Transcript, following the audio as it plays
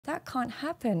that can't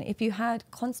happen if you had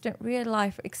constant real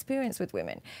life experience with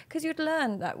women, because you'd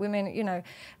learn that women, you know,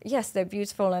 yes, they're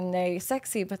beautiful and they're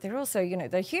sexy, but they're also, you know,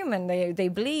 they're human. They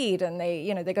bleed and they,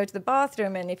 you know, they go to the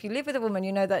bathroom. And if you live with a woman,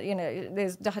 you know that, you know,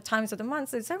 there's times of the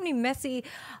month. There's so many messy,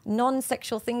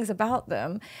 non-sexual things about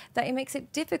them that it makes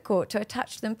it difficult to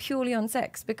attach them purely on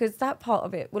sex, because that part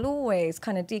of it will always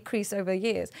kind of decrease over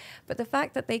years. But the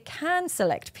fact that they can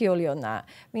select purely on that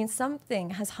means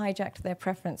something has hijacked their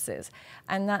preferences.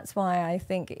 And that's why I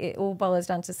think it all boils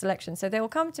down to selection. So they'll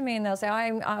come to me and they'll say,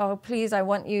 oh, please, I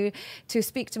want you to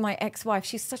speak to my ex-wife.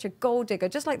 She's such a gold digger,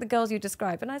 just like the girls you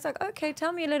described. And I was like, okay,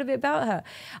 tell me a little bit about her.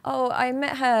 Oh, I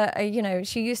met her, you know,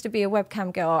 she used to be a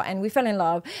webcam girl and we fell in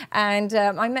love. And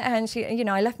I met her and she, you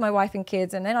know, I left my wife and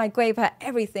kids and then I gave her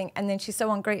everything and then she's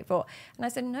so ungrateful. And I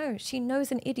said, no, she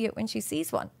knows an idiot when she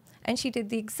sees one. And she did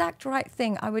the exact right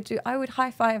thing. I would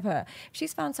high-five her. If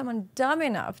she's found someone dumb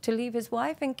enough to leave his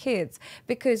wife and kids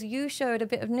because you showed a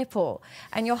bit of nipple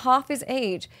and you're half his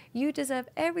age, you deserve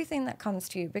everything that comes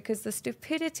to you, because the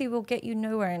stupidity will get you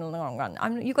nowhere in the long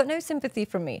run. You got no sympathy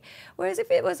from me. Whereas if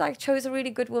it was I chose a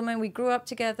really good woman, we grew up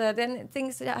together, then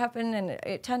things that happen and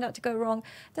it turned out to go wrong,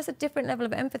 there's a different level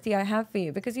of empathy I have for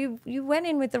you, because you went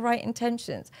in with the right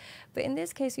intentions. But in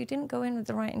this case, you didn't go in with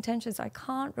the right intentions. I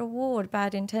can't reward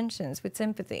bad intentions with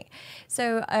sympathy.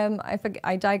 So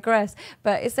I digress,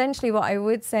 but essentially what I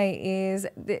would say is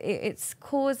it's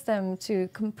caused them to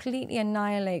completely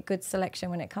annihilate good selection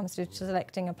when it comes to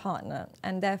selecting a partner,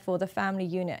 and therefore the family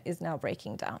unit is now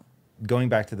breaking down. Going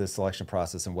back to the selection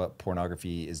process and what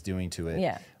pornography is doing to it,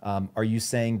 yeah. Are you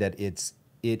saying that it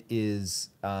is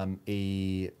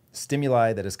a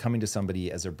stimuli that is coming to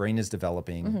somebody as their brain is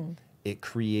developing? Mm-hmm. It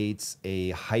creates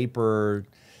a hyper,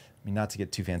 I mean, not to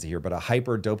get too fancy here, but a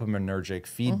hyper dopaminergic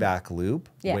feedback mm-hmm. loop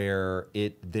yeah. where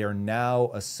they're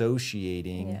now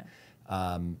associating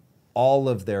yeah. All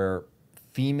of their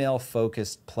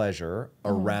female-focused pleasure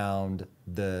around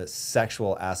the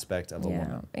sexual aspect of a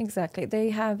woman. Exactly.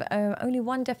 They have only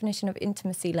one definition of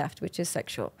intimacy left, which is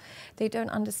sexual. They don't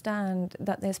understand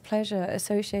that there's pleasure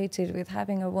associated with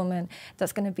having a woman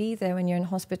that's going to be there when you're in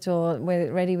hospital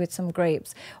ready with some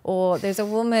grapes, or there's a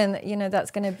woman, you know,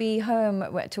 that's going to be home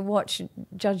to watch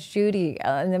Judge Judy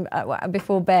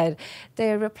before bed.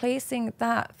 They're replacing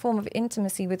that form of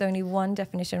intimacy with only one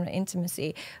definition of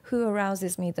intimacy: who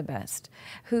arouses me the best,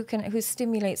 who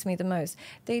stimulates me the most.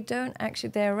 They don't actually,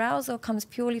 their arousal comes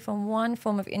purely from one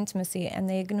form of intimacy, and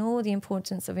they ignore the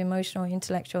importance of emotional,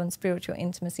 intellectual, and spiritual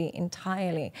intimacy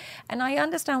entirely. And I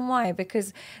understand why,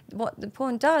 because what the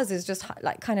porn does is just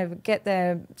like kind of get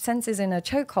their senses in a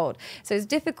chokehold. So it's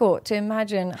difficult to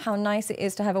imagine how nice it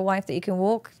is to have a wife that you can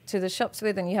walk to the shops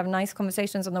with and you have nice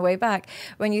conversations on the way back,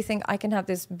 when you think, I can have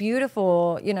this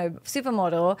beautiful, you know,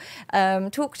 supermodel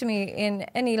talk to me in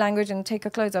any language and take her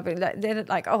clothes off. They're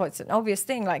like, oh, it's an obvious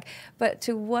thing. Like, but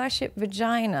to worship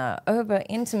vagina over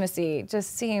intimacy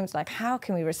just seems like, how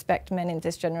can we respect men in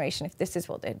this generation if this is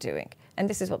what they're doing and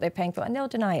this is what they're paying for? And they'll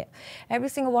deny it. Every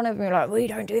single one of them are like, we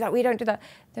don't do that, we don't do that.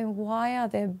 Then why are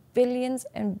there billions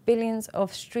and billions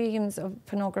of streams of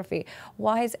pornography?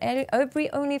 Why is every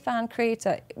OnlyFans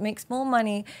creator makes more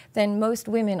money than most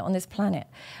women on this planet?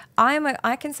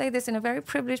 I can say this in a very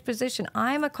privileged position.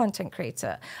 I'm a content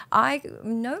creator.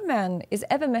 No man is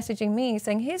ever messaging me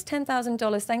saying, here's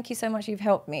 $10,000, thank you so much, you've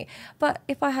helped me. But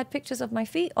if I had pictures of my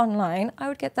feet online, I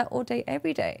would get that all day,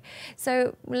 every day.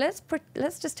 So let's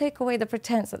just take away the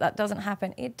pretense that that doesn't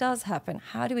happen. It does happen.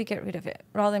 How do we get rid of it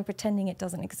rather than pretending it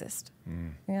doesn't exist?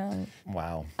 Mm. Yeah.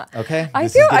 Wow. Okay. I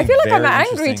feel like I'm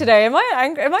angry today. Am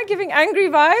I giving angry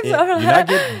vibes? You're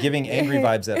not giving angry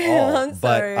vibes at all.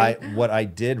 But what I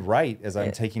did right, as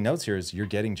I'm taking notes here, is you're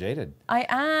getting jaded. I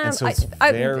am. And so it's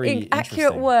very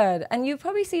accurate word. And you've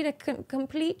probably seen a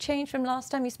complete change from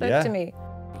last time you spoke to me.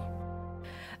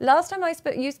 Last time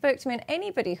you spoke to me, and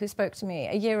anybody who spoke to me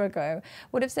a year ago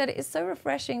would have said it is so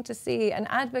refreshing to see an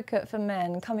advocate for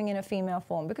men coming in a female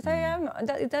form, because I am.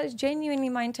 That is genuinely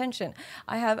my intention.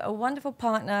 I have a wonderful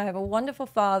partner, I have a wonderful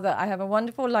father, I have a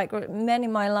wonderful men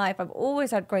in my life. I've always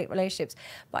had great relationships,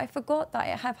 but I forgot that I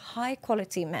have high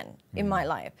quality men in my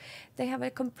life. They have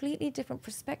a completely different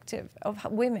perspective of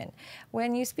women.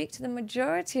 When you speak to the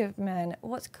majority of men,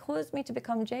 what's caused me to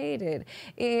become jaded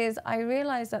is I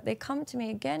realize that they come to me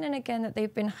again and again that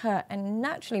they've been hurt, and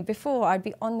naturally before I'd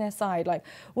be on their side, like,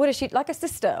 what is she, like a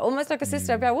sister, almost like a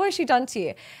sister, I'd be like, what has she done to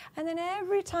you? And then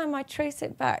every time I trace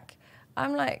it back,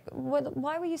 I'm like,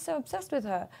 why were you so obsessed with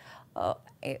her? Oh,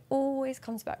 it always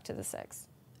comes back to the sex.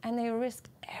 and they risked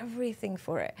everything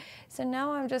for it. So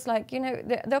now I'm just like, you know,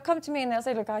 they'll come to me and they'll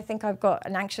say, look, I think I've got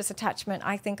an anxious attachment.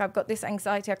 I think I've got this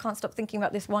anxiety. I can't stop thinking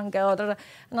about this one girl. Da, da.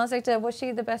 And I'll say to her, was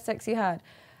she the best sex you had?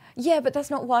 Yeah, but that's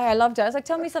not why I loved her. I was like,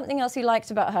 tell me something else you liked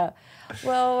about her.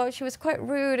 Well, she was quite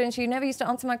rude and she never used to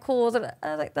answer my calls. And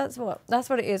I was like, that's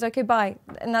what it is. Okay, bye.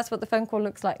 And that's what the phone call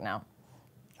looks like now.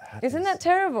 Isn't that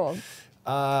terrible?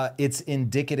 It's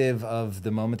indicative of the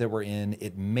moment that we're in.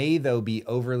 It may, though, be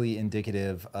overly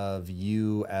indicative of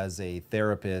you as a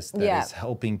therapist that is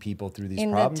helping people through these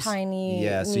problems. In the tiny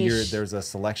so niche. there's a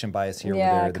selection bias here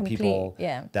where the people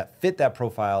that fit that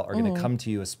profile are going to come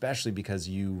to you, especially because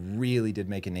you really did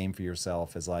make a name for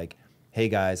yourself as like, hey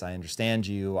guys, I understand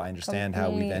you. I understand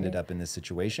how we've ended up in this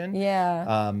situation.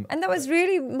 Yeah. And that was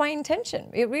really my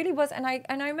intention. It really was. And I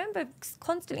remember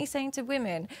constantly saying to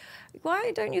women,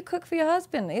 why don't you cook for your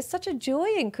husband? It's such a joy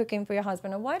in cooking for your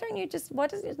husband. And why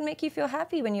does it make you feel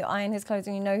happy when you iron his clothes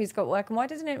and you know he's got work? And why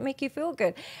doesn't it make you feel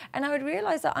good? And I would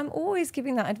realize that I'm always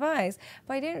giving that advice,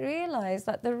 but I didn't realize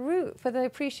that the root for the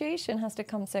appreciation has to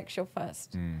come sexual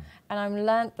first. And I've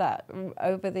learned that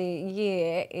over the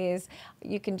year is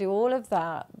you can do all of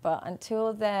that, but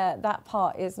until that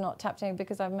part is not tapped in,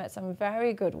 because I've met some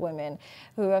very good women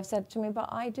who have said to me, but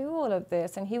I do all of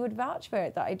this, and he would vouch for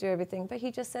it that I do everything, but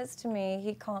he just says to me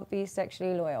he can't be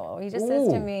sexually loyal. Or he just says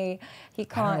to me he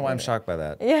can't. I don't know why I'm shocked by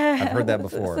that. Yeah. I've heard that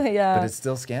before, but it's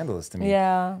still scandalous to me.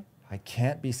 Yeah. I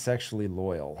can't be sexually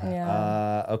loyal.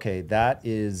 Yeah. Okay, that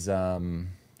is But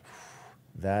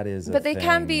they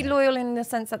can be loyal in the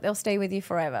sense that they'll stay with you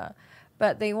forever.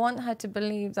 But they want her to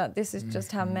believe that this is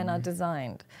just how men are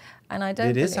designed. And I don't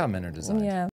It is how men are designed. Yeah.